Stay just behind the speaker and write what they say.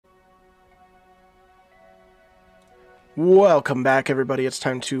Welcome back, everybody. It's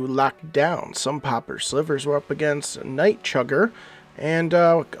time to lock down some Pauper Slivers. We're up against Night Chugger and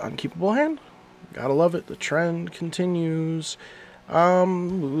Unkeepable Hand. Gotta love it. The trend continues. Yeah,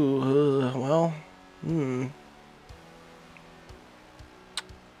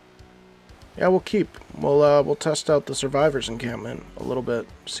 we'll keep. We'll test out the Survivors encampment a little bit.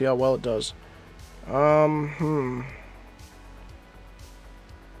 See how well it does. I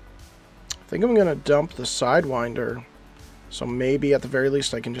think I'm gonna dump the Sidewinder. So maybe at the very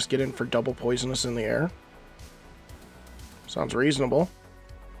least I can just get in for double poisonous in the air. Sounds reasonable.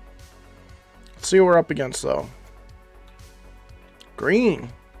 Let's see what we're up against though. Green.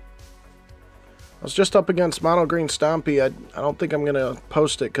 I was just up against Mono Green Stompy. I don't think I'm going to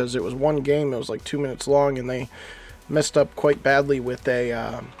post it because it was one game. It was like 2 minutes long and they messed up quite badly with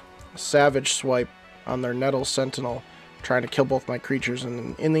a Savage Swipe on their Nettle Sentinel, trying to kill both my creatures.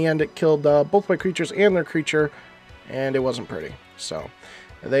 And in the end it killed both my creatures and their creature. And it wasn't pretty, so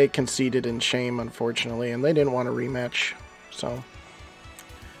they conceded in shame, unfortunately, and they didn't want a rematch. So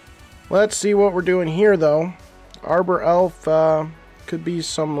let's see what we're doing here, though. Arbor Elf could be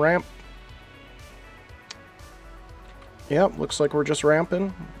some ramp. Yep, looks like we're just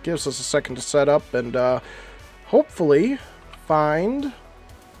ramping. Gives us a second to set up and hopefully find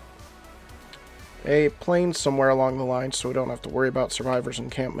a plane somewhere along the line, so we don't have to worry about Survivors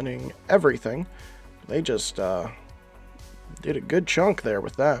encampmenting everything. They just did a good chunk there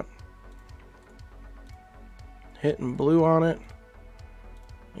with that. Hitting blue on it.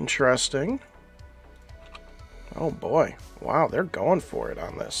 Interesting. Oh boy. Wow, they're going for it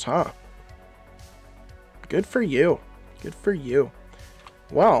on this, huh? Good for you. Good for you.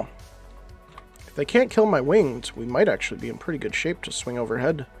 Well, if they can't kill my wings, we might actually be in pretty good shape to swing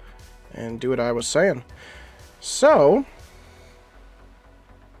overhead and do what I was saying. So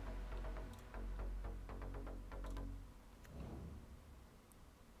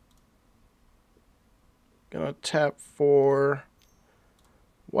gonna tap for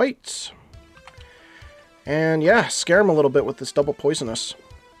whites. And yeah, scare them a little bit with this double poisonous.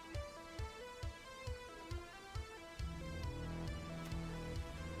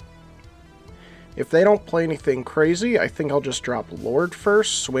 If they don't play anything crazy, I think I'll just drop Lord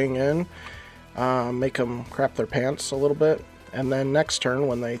first, swing in, make them crap their pants a little bit. And then next turn,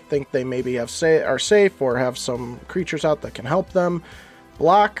 when they think they maybe are safe or have some creatures out that can help them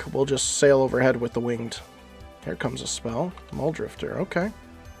block, we'll just sail overhead with the winged. Here comes a spell. Muldrifter, okay.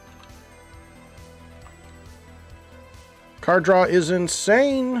 Card draw is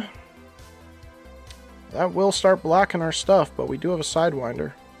insane. That will start blocking our stuff, but we do have a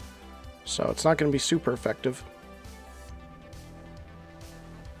Sidewinder, so it's not going to be super effective.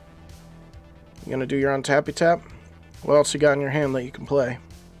 You going to do your untappy tap? What else you got in your hand that you can play?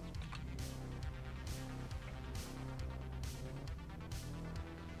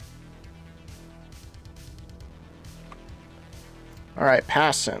 Alright,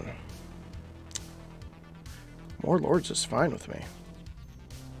 passing. More Lords is fine with me.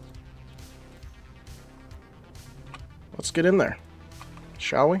 Let's get in there,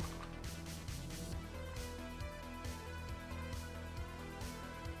 shall we?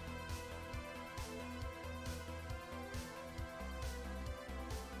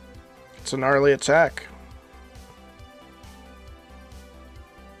 It's a gnarly attack.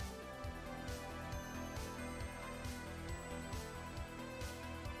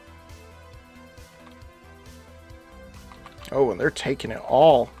 Oh, and they're taking it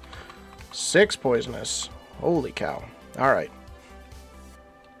all. 6 poisonous. Holy cow. Alright.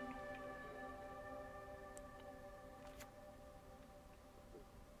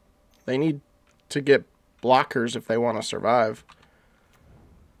 They need to get blockers if they want to survive.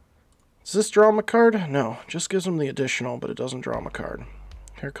 Does this draw them a card? No, just gives them the additional, but it doesn't draw them a card.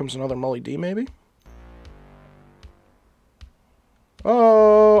 Here comes another Mully D, maybe?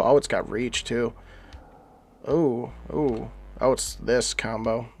 Oh, it's got reach, too. Oh, it's this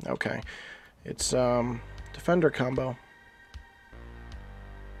combo. Okay. It's, Defender combo.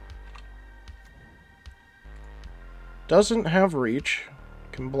 Doesn't have reach.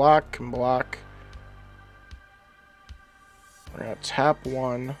 Can block, can block. We're gonna tap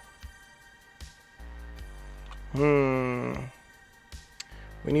 1. We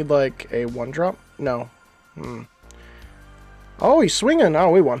need, like, a 1-drop? No. Oh, he's swinging. Oh,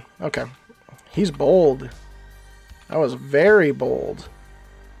 we won. Okay. He's bold. That was very bold.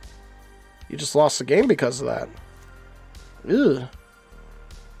 You just lost the game because of that. Ugh.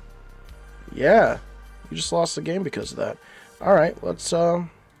 Yeah. You just lost the game because of that. Alright, let's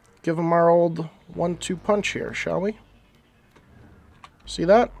give him our old 1-2 punch here, shall we? See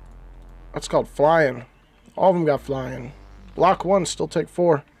that? That's called flying. All of them got flying. Block 1, still take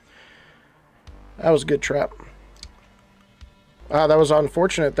 4. That was a good trap. That was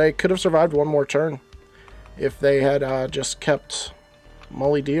unfortunate. They could have survived one more turn if they had just kept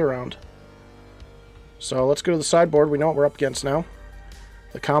Molly D around. So let's go to the sideboard. We know what we're up against now.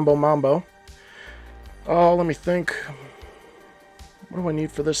 The Combo Mambo. Oh, let me think. What do I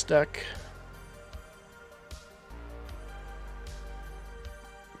need for this deck?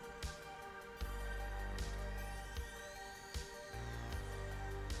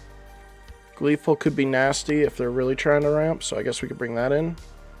 Gleeful could be nasty if they're really trying to ramp, so I guess we could bring that in.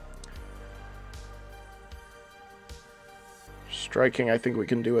 Striking, I think we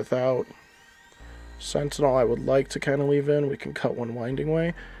can do without. Sentinel, I would like to kind of leave in. We can cut one Winding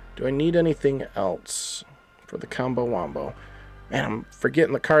Way. Do I need anything else for the Combo Wombo? Man, I'm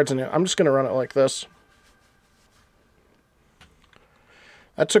forgetting the cards in it. I'm just going to run it like this.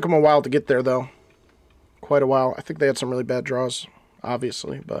 That took them a while to get there, though. Quite a while. I think they had some really bad draws,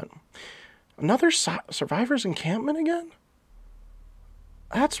 obviously, but... Another Survivor's Encampment again?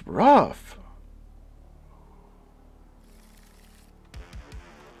 That's rough.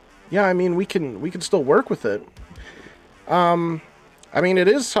 Yeah, I mean, we can still work with it. I mean, it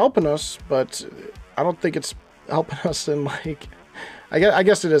is helping us, but I don't think it's helping us in, like... I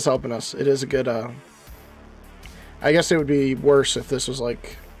guess it is helping us. It is a good, I guess it would be worse if this was,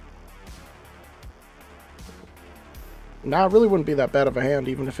 like... Nah, it really wouldn't be that bad of a hand,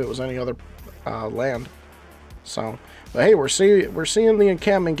 even if it was any other land. So, but hey, we're seeing the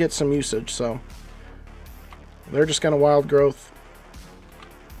encampment get some usage, so... They're just gonna Wild Growth.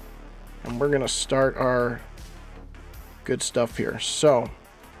 And we're gonna start our good stuff here. So,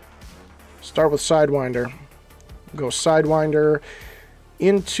 start with Sidewinder. Go Sidewinder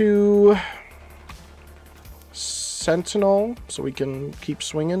into Sentinel, so we can keep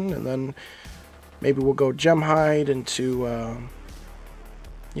swinging, and then maybe we'll go Gemhide into,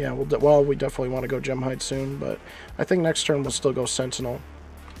 yeah, well, we definitely want to go Gemhide soon, but I think next turn we'll still go Sentinel.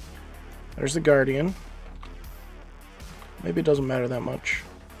 There's the Guardian. Maybe it doesn't matter that much.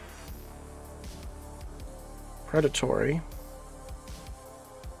 Predatory.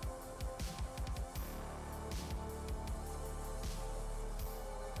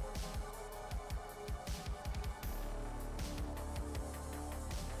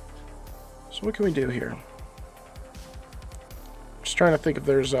 So what can we do here? Just trying to think if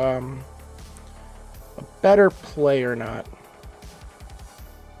there's a better play or not.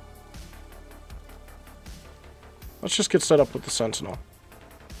 Let's just get set up with the Sentinel.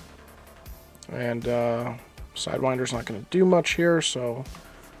 And Sidewinder's not going to do much here, so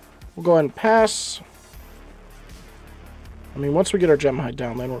we'll go ahead and pass. I mean, once we get our Gemhide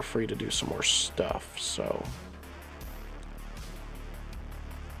down, then we're free to do some more stuff, so...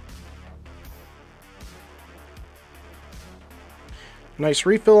 Nice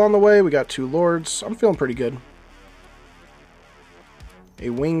refill on the way. We got 2 Lords. I'm feeling pretty good. A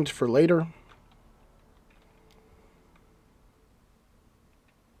Winged for later.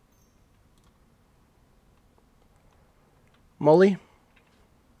 Molly.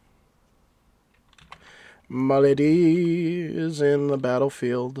 Molly is in the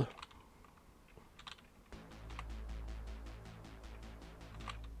battlefield.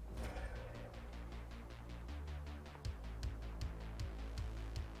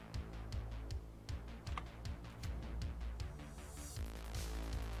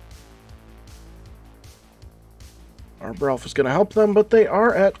 Arbor Elf is going to help them, but they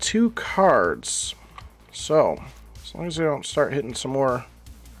are at 2 cards. So, as long as they don't start hitting some more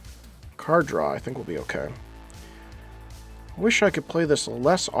card draw, I think we'll be okay. I wish I could play this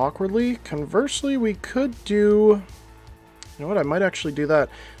less awkwardly. Conversely, we could do... You know what? I might actually do that.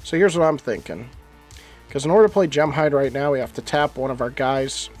 So here's what I'm thinking. Because in order to play Gemhide right now, we have to tap one of our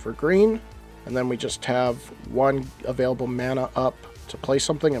guys for green, and then we just have 1 available mana up to play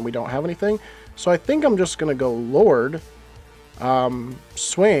something, and we don't have anything. So I think I'm just going to go Lord,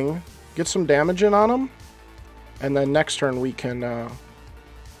 swing, get some damage in on him, and then next turn we can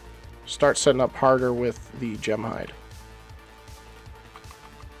start setting up harder with the Gemhide.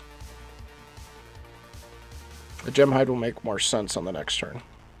 The Gemhide will make more sense on the next turn.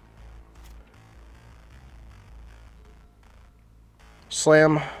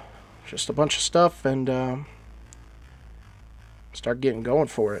 Slam just a bunch of stuff and start getting going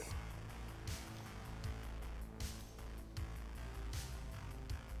for it.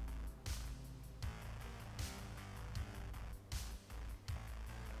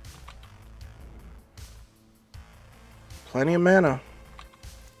 Plenty of mana.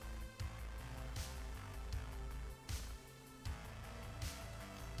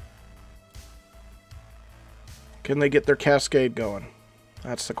 Can they get their cascade going?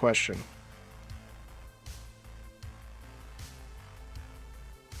 That's the question.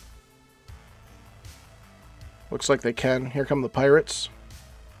 Looks like they can. Here come the pirates.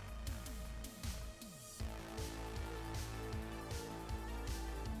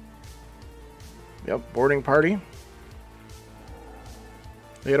 Yep, boarding party.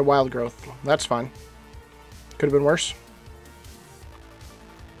 They had a wild growth. That's fine. Could have been worse.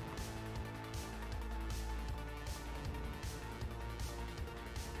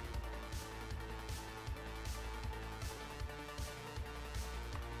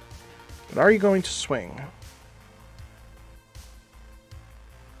 But are you going to swing?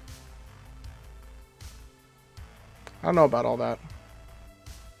 I don't know about all that.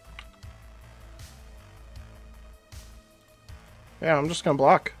 Yeah, I'm just going to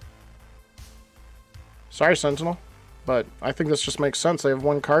block. Sorry, Sentinel. But I think this just makes sense. They have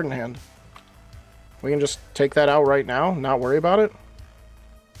one card in hand. We can just take that out right now, not worry about it.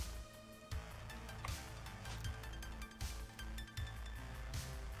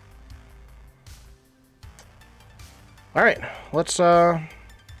 Alright, let's, we're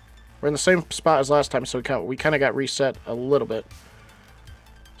in the same spot as last time, so we kind of got reset a little bit.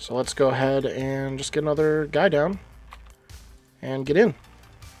 So let's go ahead and just get another guy down. And get in.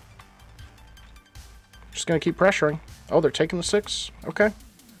 Just going to keep pressuring. Oh, they're taking the 6. Okay.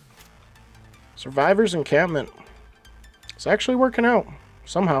 Survivor's encampment. It's actually working out.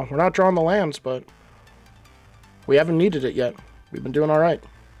 Somehow. We're not drawing the lands, but we haven't needed it yet. We've been doing alright.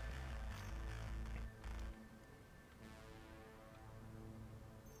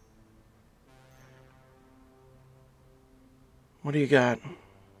 What do you got?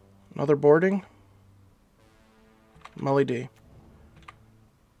 Another boarding? Mully D.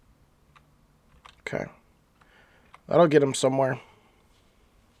 Okay. That'll get him somewhere.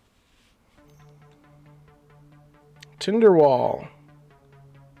 Tinderwall.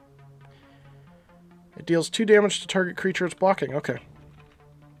 It deals 2 damage to target creature it's blocking. Okay.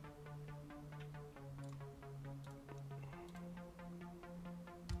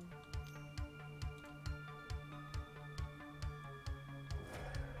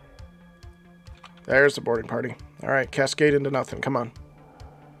 There's the boarding party. Alright, cascade into nothing. Come on.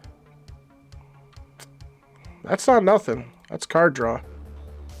 That's not nothing. That's card draw.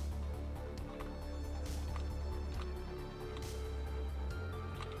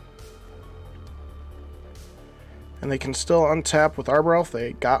 And they can still untap with Arbor Elf.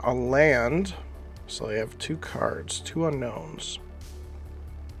 They got a land. So they have 2 cards. 2 unknowns.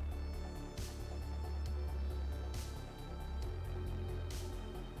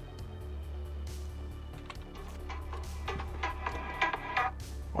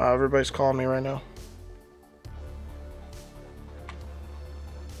 Wow, everybody's calling me right now.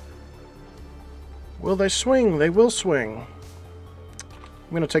 Will they swing? They will swing. I'm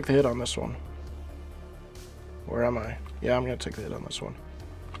going to take the hit on this one. Where am I? Yeah, I'm going to take the hit on this one.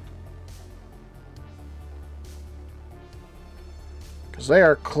 Because they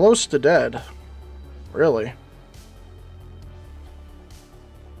are close to dead. Really.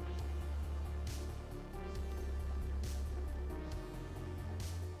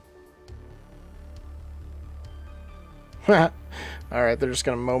 Alright, they're just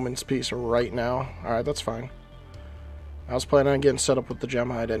going to Moment's Peace right now. Alright, that's fine. I was planning on getting set up with the Gem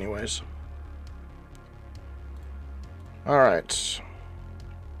Hide anyways. Alright.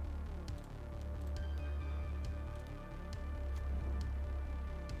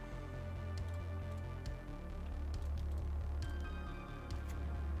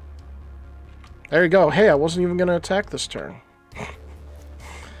 There you go. Hey, I wasn't even going to attack this turn.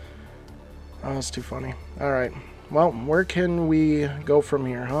 Oh, that's too funny. Alright. Well, where can we go from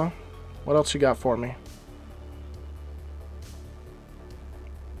here, huh? What else you got for me?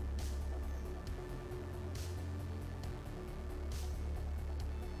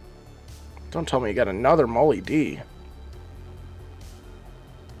 Don't tell me you got another Molly D.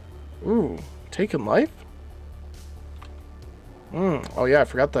 Ooh, taking life? Oh yeah, I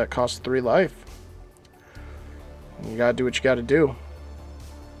forgot that costs 3 life. You gotta do what you gotta do.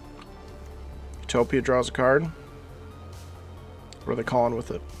 Utopia draws a card. What are they calling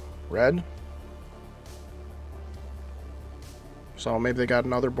with it? Red? So maybe they got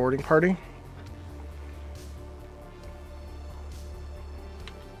another boarding party?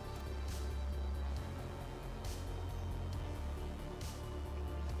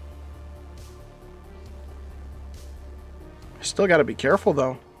 Still gotta be careful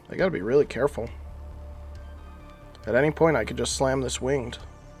though. They gotta be really careful. At any point I could just slam this winged.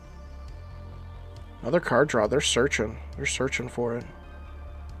 Another card draw. They're searching. They're searching for it.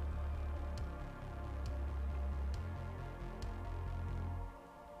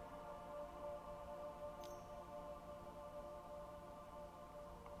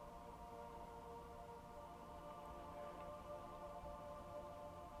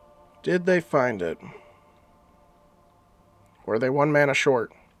 Did they find it? Or are they 1 mana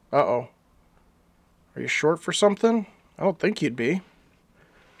short? Uh-oh. Are you short for something? I don't think you'd be.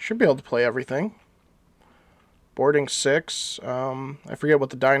 Should be able to play everything. Boarding 6. I forget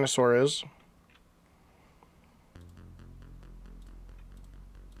what the dinosaur is.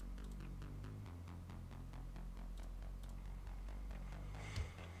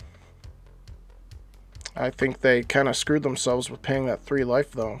 I think they kind of screwed themselves with paying that 3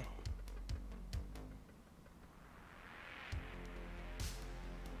 life, though.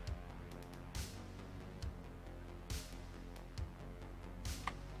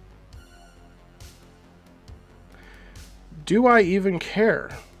 Do I even care?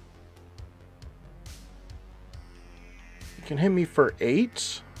 You can hit me for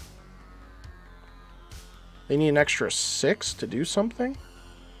 8? They need an extra 6 to do something?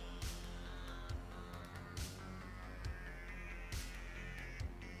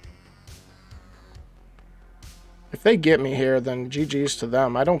 If they get me here, then GG's to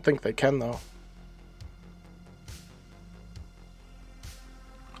them. I don't think they can, though.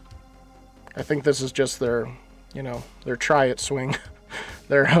 I think this is just their, you know, their try-it swing.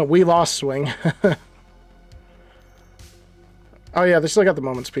 Their we lost swing. Oh, yeah, they still got the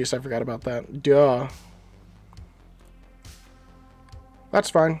Moment's Peace. I forgot about that. Duh.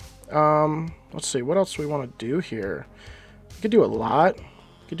 That's fine. Let's see. What else do we want to do here? We could do a lot.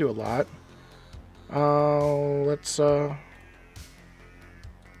 We could do a lot.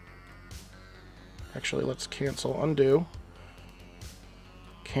 Actually, let's cancel. Undo.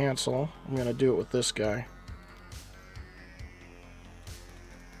 Cancel. I'm going to do it with this guy.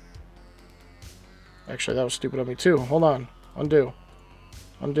 Actually, that was stupid of me, too. Hold on. Undo.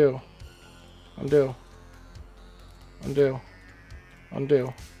 Undo. Undo. Undo.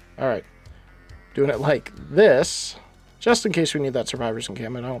 Undo. Alright. Doing it like this. Just in case we need that Survivor's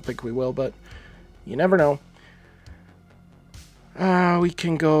Encampment. I don't think we will, but you never know. We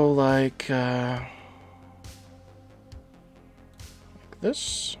can go like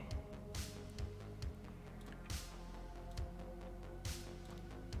this.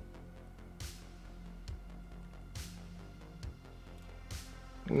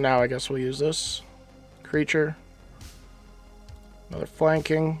 Now I guess we'll use this. Creature. Another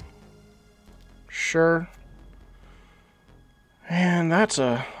flanking. Sure. And that's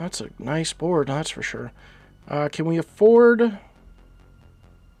a nice board, that's for sure. Can we afford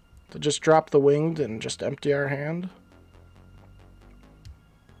to just drop the winged and just empty our hand?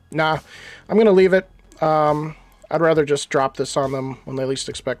 Nah, I'm gonna leave it. I'd rather just drop this on them when they least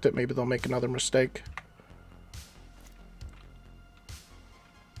expect it. Maybe they'll make another mistake.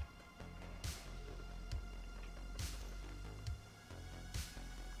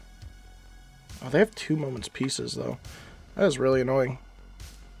 Oh, they have 2 Moment's Pieces, though. That is really annoying.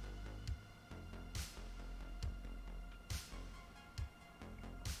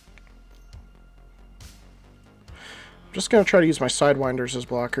 I'm just going to try to use my Sidewinders as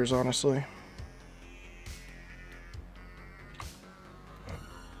blockers, honestly.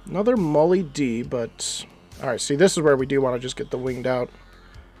 Another Mully D, but... Alright, see, this is where we do want to just get the winged out.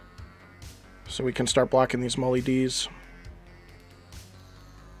 So we can start blocking these Mully Ds.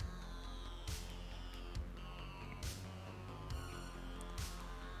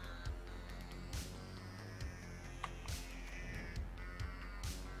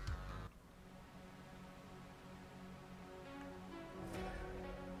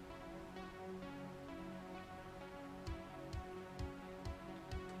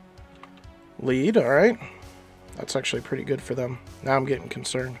 Lead, alright. That's actually pretty good for them. Now I'm getting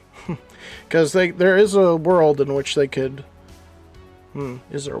concerned. Because there is a world in which they could...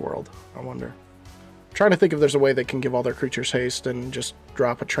 is there a world? I wonder. I'm trying to think if there's a way they can give all their creatures haste and just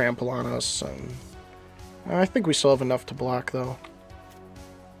drop a trample on us. And I think we still have enough to block, though.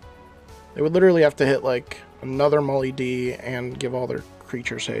 They would literally have to hit, like, another Mully D and give all their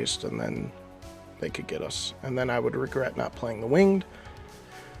creatures haste, and then they could get us. And then I would regret not playing the winged.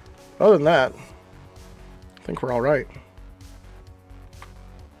 Other than that, I think we're alright.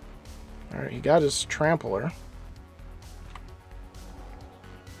 Alright, he got his Trampler.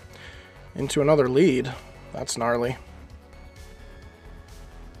 Into another lead. That's gnarly.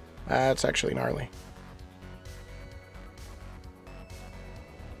 That's actually gnarly.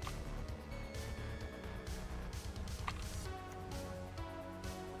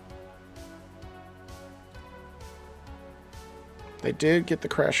 They did get the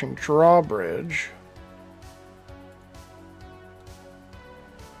Crashing Drawbridge.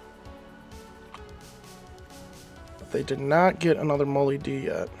 But they did not get another Mully D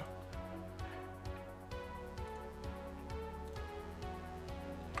yet.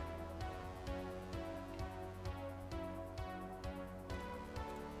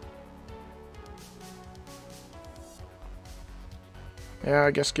 Yeah,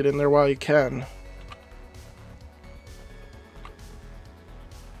 I guess get in there while you can.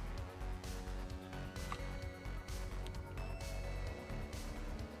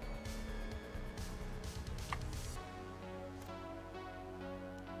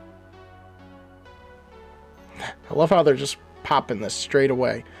 I love how they're just popping this straight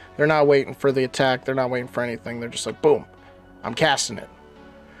away. They're not waiting for the attack. They're not waiting for anything. They're just like, boom, I'm casting it.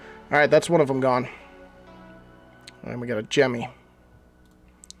 Alright, that's one of them gone. And we got a Jemmy.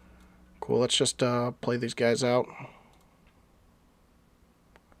 Cool, let's just play these guys out.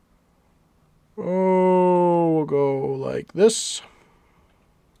 Oh, we'll go like this.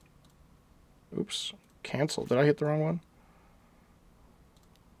 Oops, cancel. Did I hit the wrong one?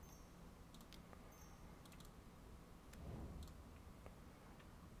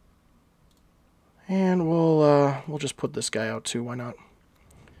 And we'll just put this guy out too. Why not?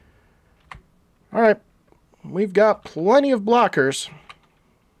 All right, we've got plenty of blockers.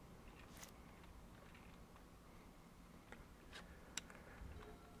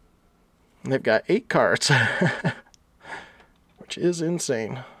 And they've got 8 cards, which is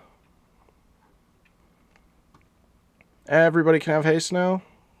insane. Everybody can have haste now.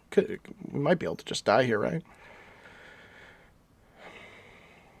 We might be able to just die here, right?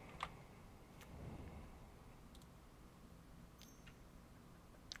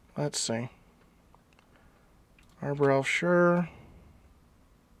 Let's see. Arbor Elf, sure.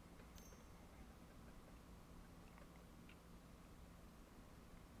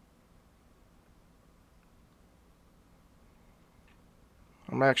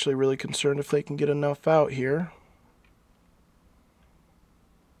 I'm actually really concerned if they can get enough out here.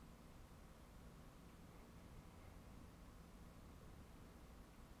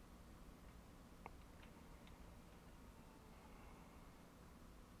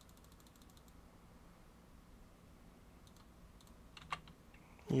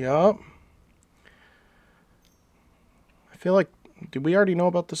 Yup. I feel like, did we already know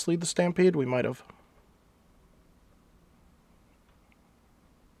about this Lead the Stampede? We might have.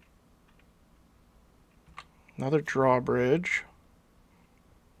 Another drawbridge.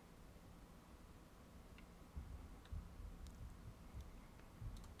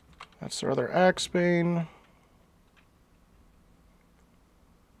 That's their other Axebane.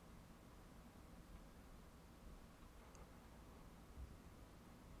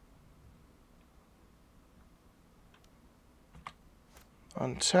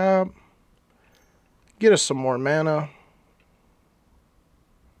 Untap. Get us some more mana.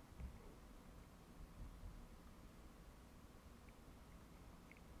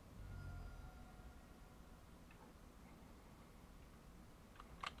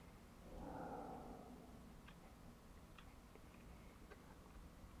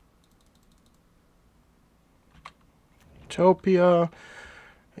 Utopia.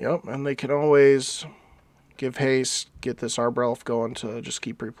 Yep, and they can always give haste, get this Arbor Elf going to just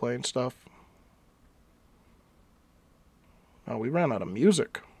keep replaying stuff. Oh, we ran out of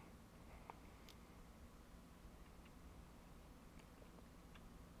music.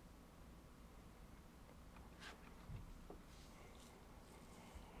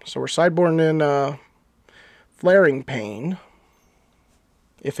 So we're sideboarding in Flaring Pain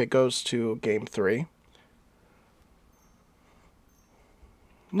if it goes to game 3.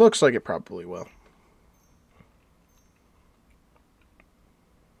 Looks like it probably will.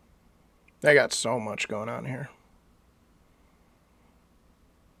 They got so much going on here.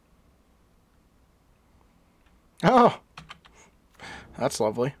 Oh! That's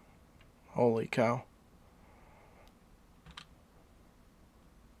lovely. Holy cow.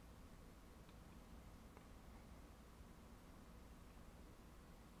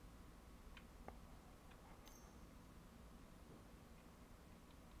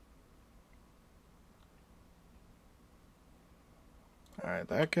 Alright,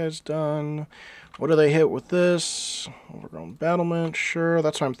 that guy's done. What do they hit with this? Overgrown Battlement, sure.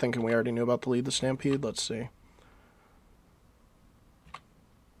 That's what I'm thinking. We already knew about the Lead the Stampede. Let's see.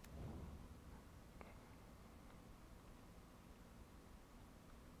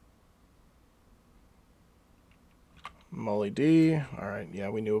 Molly D. Alright, yeah,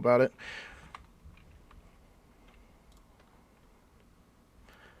 we knew about it.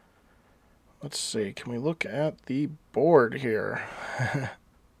 Let's see. Can we look at the board here?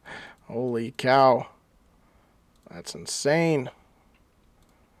 Holy cow. That's insane.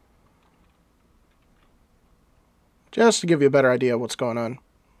 Just to give you a better idea of what's going on.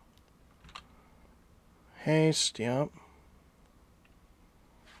 Haste, yep.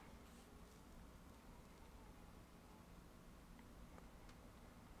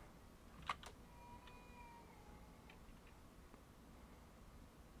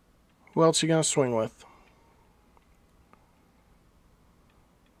 Who else are you going to swing with?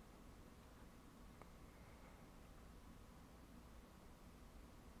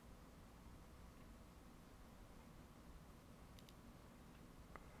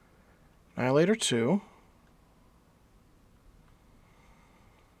 Annihilator 2.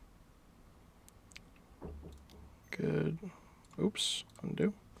 Good. Oops.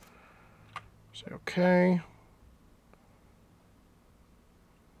 Undo. Say okay.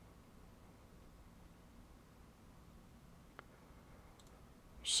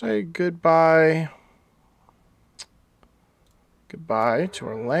 Say goodbye. Goodbye to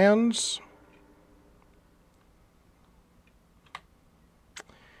our lands.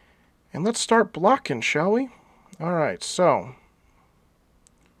 And let's start blocking, shall we? Alright, so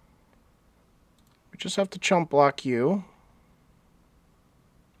we just have to chump block you.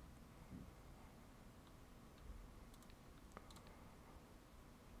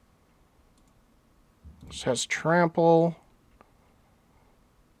 This has trample.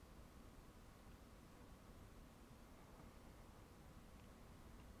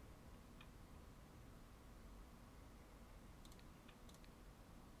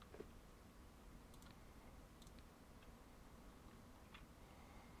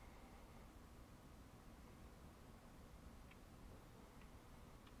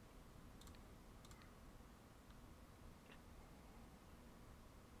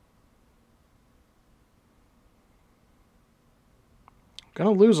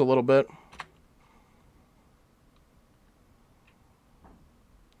 Gonna lose a little bit.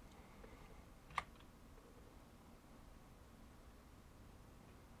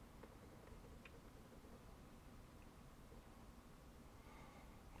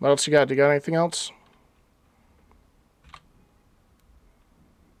 What else you got? Do you got anything else?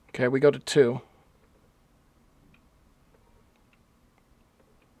 Okay, we go to 2.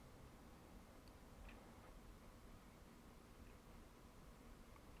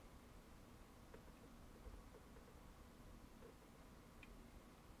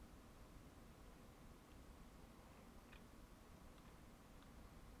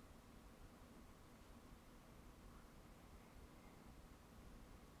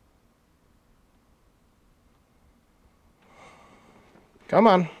 Come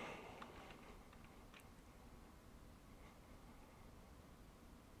on.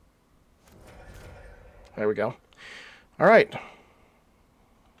 There we go. All right.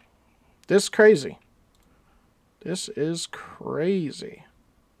 This is crazy. This is crazy.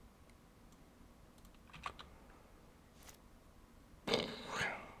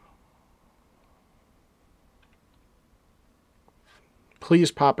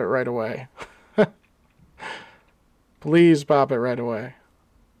 Please pop it right away. Please pop it right away.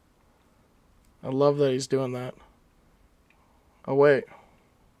 I love that he's doing that. Oh, wait.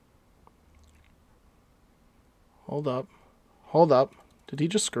 Hold up. Hold up. Did he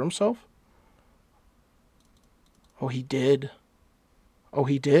just screw himself? Oh, he did. Oh,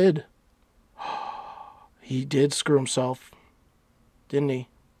 he did. He did screw himself. Didn't he?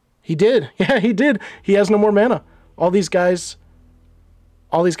 He did. Yeah, he did. He has no more mana. All these guys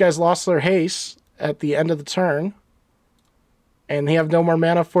lost their haste at the end of the turn. And they have no more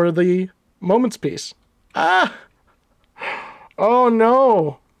mana for the Moments piece. Ah! Oh,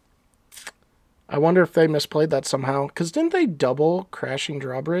 no. I wonder if they misplayed that somehow. Because didn't they double Crashing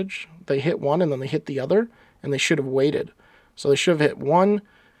Drawbridge? They hit one and then they hit the other. And they should have waited. So they should have hit one,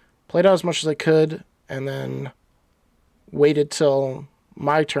 played out as much as they could, and then waited till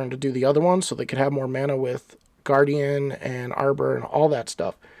my turn to do the other one so they could have more mana with Guardian and Arbor and all that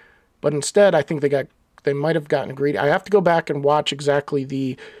stuff. But instead, I think they might have gotten greedy. I have to go back and watch exactly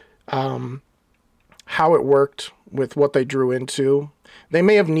the how it worked with what they drew into. They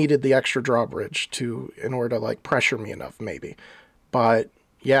may have needed the extra drawbridge in order to like pressure me enough, maybe. But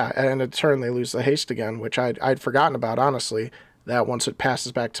yeah, and in turn they lose the haste again, which I'd forgotten about, honestly. That once it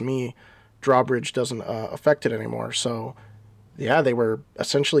passes back to me, drawbridge doesn't affect it anymore. So yeah, they were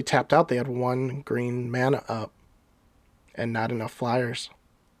essentially tapped out. They had 1 green mana up and not enough flyers.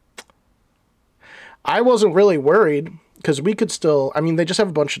 I wasn't really worried because we could still, I mean, they just have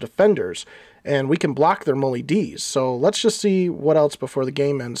a bunch of defenders and we can block their Mully Ds. So let's just see what else before the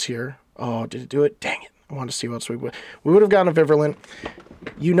game ends here. Oh, did it do it? Dang it. I wanted to see what else we would have gotten a Vivirlant.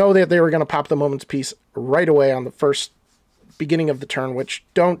 You know that they were going to pop the Moments piece right away on the first beginning of the turn, which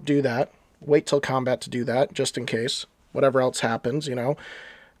don't do that. Wait till combat to do that, just in case. Whatever else happens, you know.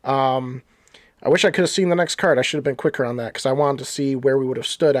 I wish I could have seen the next card. I should have been quicker on that because I wanted to see where we would have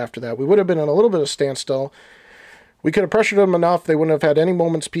stood after that. We would have been in a little bit of standstill. We could have pressured them enough. They wouldn't have had any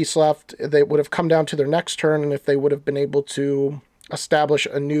Moments piece left. They would have come down to their next turn, and if they would have been able to establish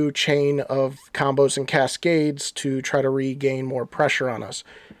a new chain of combos and cascades to try to regain more pressure on us.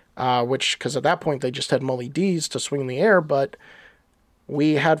 Which, because at that point they just had Mully D's to swing in the air, but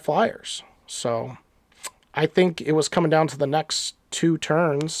we had flyers. So I think it was coming down to the next 2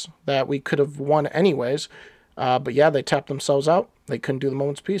 turns that we could have won anyways. But yeah, they tapped themselves out. They couldn't do the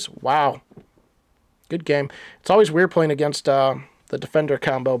moment's peace. Wow. Good game. It's always weird playing against the defender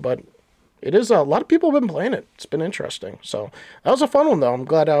combo, but it is a lot of people have been playing it. It's been interesting. So that was a fun one, though. I'm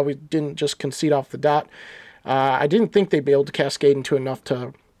glad we didn't just concede off the dot. I didn't think they'd be able to cascade into enough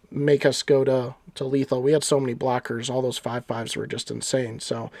to make us go to lethal. We had so many blockers. All those 5/5s were just insane.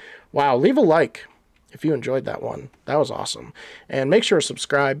 So, wow. Leave a like if you enjoyed that one. That was awesome. And make sure to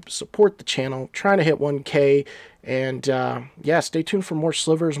subscribe, support the channel, trying to hit 1K. And yeah, stay tuned for more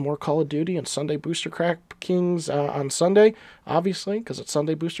Slivers, more Call of Duty, and Sunday Booster Crackings on Sunday, obviously, because it's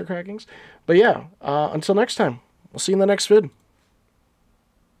Sunday Booster Crackings. But yeah, until next time, we'll see you in the next vid.